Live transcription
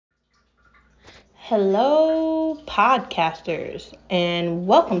Hello, podcasters, and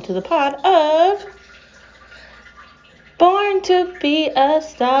welcome to the pod of Born to Be a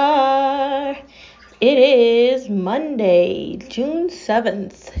Star. It is Monday, June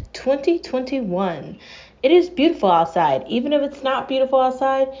 7th, 2021. It is beautiful outside. Even if it's not beautiful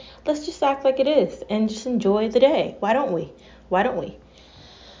outside, let's just act like it is and just enjoy the day. Why don't we?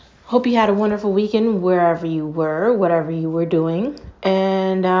 Hope you had a wonderful weekend wherever you were, whatever you were doing.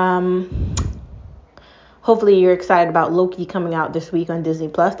 And hopefully you're excited about Loki coming out this week on Disney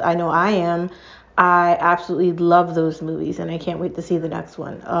Plus. I know I am. I absolutely love those movies, and I can't wait to see the next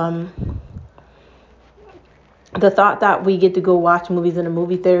one. The thought that we get to go watch movies in the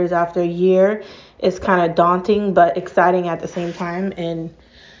movie theaters after a year is kind of daunting, but exciting at the same time. And,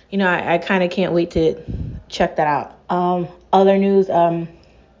 I kind of can't wait to check that out. Other news, I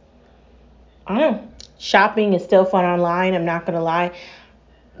don't know. Shopping is still fun online. I'm not going to lie.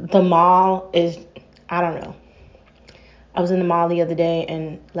 The mall is, I don't know. I was in the mall the other day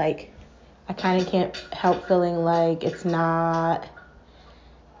and I kind of can't help feeling like it's not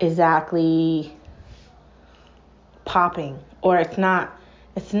exactly popping, or it's not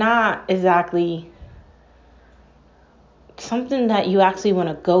exactly something that you actually want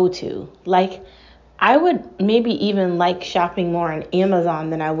to go to. I would maybe even like shopping more on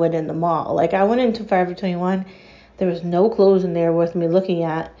Amazon than I would in the mall. I went into Forever 21. There was no clothes in there worth me looking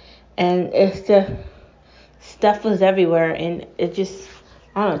at. And it's just, stuff was everywhere. And it just,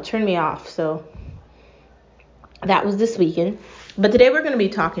 I don't know, turned me off. So that was this weekend. But today we're going to be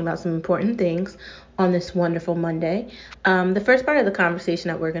talking about some important things on this wonderful Monday. The first part of the conversation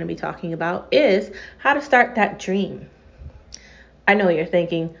that we're going to be talking about is how to start that dream. I know you're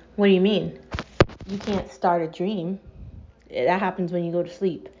thinking, what do you mean? You can't start a dream. That happens when you go to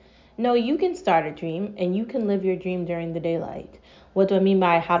sleep. No, you can start a dream and you can live your dream during the daylight. What do I mean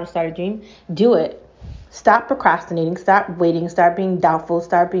by how to start a dream? Do it. Stop procrastinating, stop waiting, start being doubtful,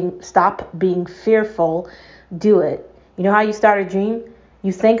 stop being fearful. Do it. You know how you start a dream?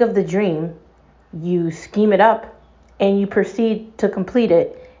 You think of the dream, you scheme it up, and you proceed to complete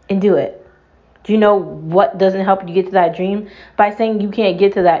it and do it. Do you know what doesn't help you get to that dream? By saying you can't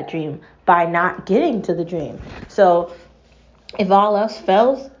get to that dream, by not getting to the dream. So if all else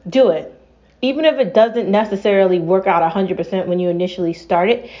fails, do it. Even if it doesn't necessarily work out 100% when you initially start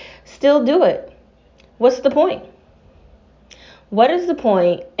it, still do it. What's the point? What is the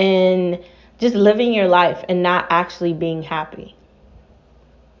point in just living your life and not actually being happy?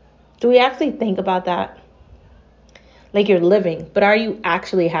 Do we actually think about that? You're living, but are you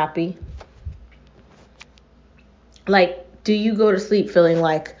actually happy? Do you go to sleep feeling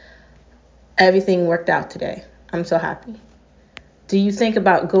like everything worked out today? I'm so happy. Do you think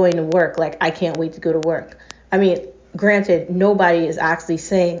about going to work I can't wait to go to work? I mean, granted, nobody is actually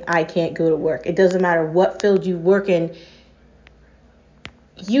saying I can't go to work. It doesn't matter what field you work in.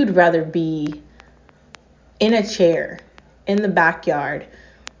 You'd rather be in a chair in the backyard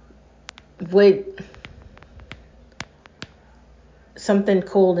with something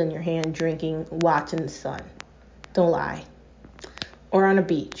cold in your hand, drinking, watching the sun. Don't lie. Or on a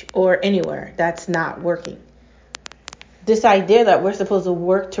beach or anywhere that's not working. This idea that we're supposed to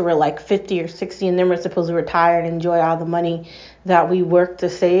work till we're 50 or 60 and then we're supposed to retire and enjoy all the money that we work to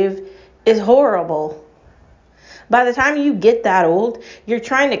save is horrible. By the time you get that old, you're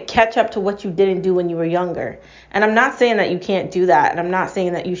trying to catch up to what you didn't do when you were younger. And I'm not saying that you can't do that. And I'm not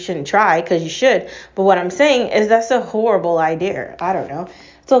saying that you shouldn't try, because you should. But what I'm saying is that's a horrible idea. I don't know.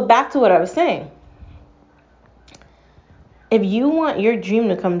 So back to what I was saying. If you want your dream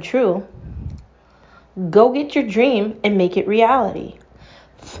to come true, go get your dream and make it reality.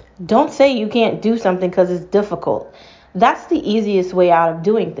 Don't say you can't do something because it's difficult. That's the easiest way out of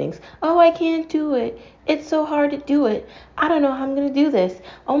doing things. Oh, I can't do it. It's so hard to do it. I don't know how I'm going to do this.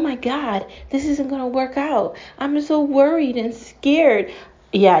 Oh my God, this isn't going to work out. I'm so worried and scared.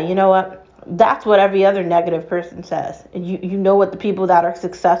 Yeah, you know what? That's what every other negative person says. And you know what the people that are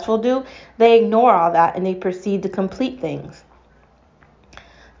successful do? They ignore all that and they proceed to complete things.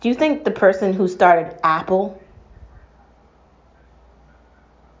 Do you think the person who started Apple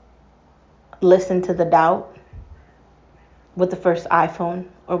listened to the doubt with the first iPhone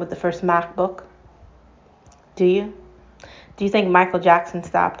or with the first MacBook? Do you? Do you think Michael Jackson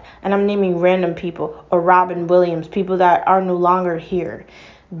stopped? And I'm naming random people, or Robin Williams, people that are no longer here.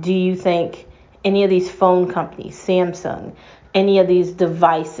 Do you think any of these phone companies, Samsung, any of these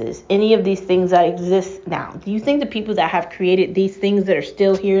devices, any of these things that exist now, do you think the people that have created these things that are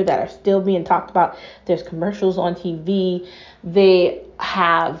still here, that are still being talked about, there's commercials on TV, they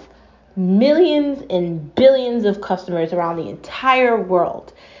have millions and billions of customers around the entire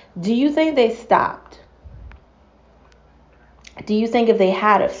world, Do you think they stopped? Do you think if they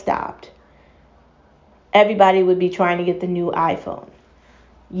had have stopped, everybody would be trying to get the new iPhone?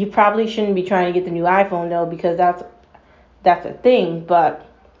 You probably shouldn't be trying to get the new iPhone though, because that's a thing. But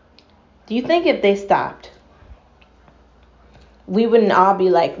do you think if they stopped, we wouldn't all be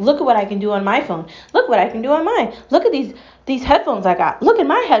like, look at what I can do on my phone. Look what I can do on mine. Look at these headphones I got. Look at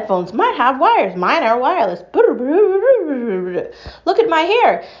my headphones. Mine have wires. Mine are wireless. Look at my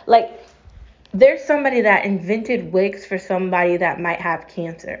hair. Like, there's somebody that invented wigs for somebody that might have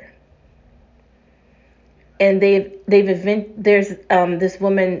cancer. And there's this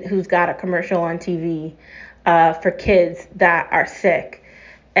woman who's got a commercial on TV for kids that are sick.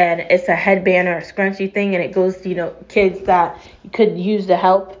 And it's a headband or a scrunchie thing, and it goes to, kids that could use the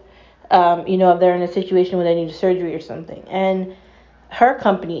help, if they're in a situation where they need a surgery or something. And her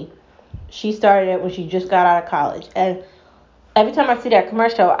company, she started it when she just got out of college. And every time I see that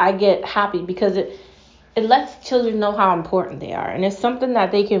commercial, I get happy because it lets children know how important they are. And it's something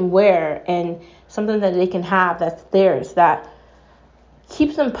that they can wear and something that they can have that's theirs, that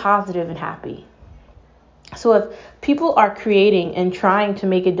keeps them positive and happy. So if people are creating and trying to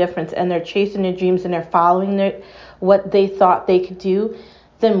make a difference and they're chasing their dreams and they're following what they thought they could do,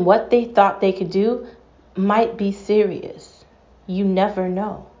 then what they thought they could do might be serious. You never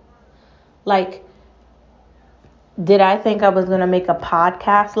know. Like, did I think I was going to make a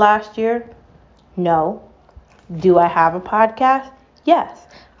podcast last year? No. Do I have a podcast? Yes.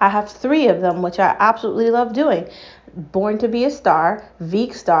 I have 3 of them, which I absolutely love doing. Born to be a Star,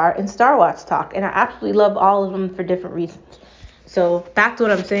 Veek Star, and Star Watch Talk. And I absolutely love all of them for different reasons. So back to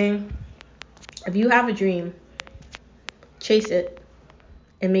what I'm saying. If you have a dream, chase it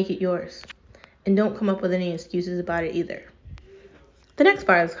and make it yours. And don't come up with any excuses about it either. The next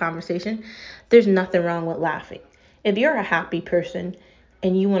part of this conversation, there's nothing wrong with laughing. If you're a happy person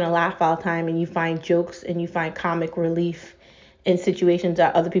and you want to laugh all the time and you find jokes and you find comic relief in situations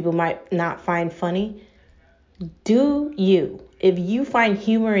that other people might not find funny, do you. If you find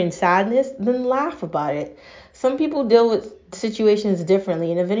humor in sadness, then laugh about it. Some people deal with situations differently,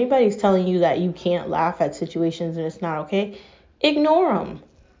 and if anybody's telling you that you can't laugh at situations and it's not okay, ignore them.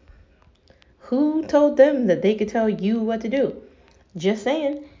 Who told them that they could tell you what to do? Just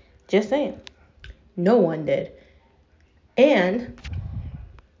saying. Just saying. No one did. And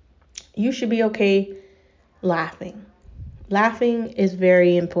you should be okay laughing. Laughing is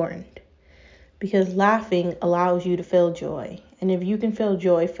very important because laughing allows you to feel joy. And if you can feel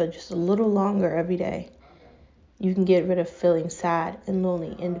joy for just a little longer every day, you can get rid of feeling sad and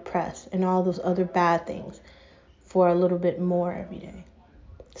lonely and depressed and all those other bad things for a little bit more every day.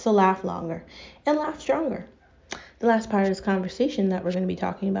 So laugh longer and laugh stronger. The last part of this conversation that we're going to be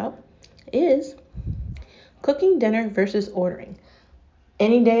talking about is cooking dinner versus ordering.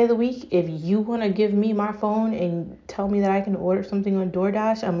 Any day of the week, if you want to give me my phone and tell me that I can order something on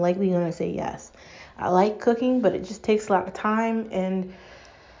DoorDash, I'm likely going to say yes. I like cooking, but it just takes a lot of time. And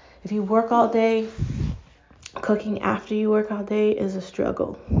if you work all day, cooking after you work all day is a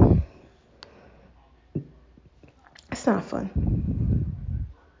struggle. It's not fun.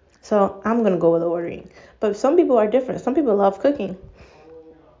 So I'm going to go with ordering. But some people are different. Some people love cooking.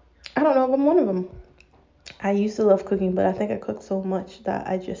 I don't know if I'm one of them. I used to love cooking, but I think I cook so much that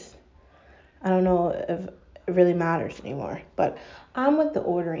I don't know if it really matters anymore. But I'm with the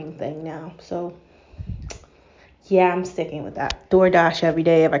ordering thing now. So yeah, I'm sticking with that. DoorDash every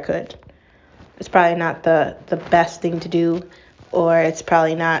day if I could. It's probably not the best thing to do, or it's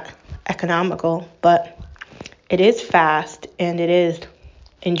probably not economical, but it is fast and it is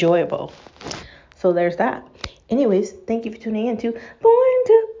enjoyable. So there's that. Anyways, thank you for tuning in to Born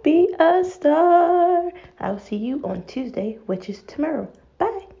to Be a Star. I'll see you on Tuesday, which is tomorrow.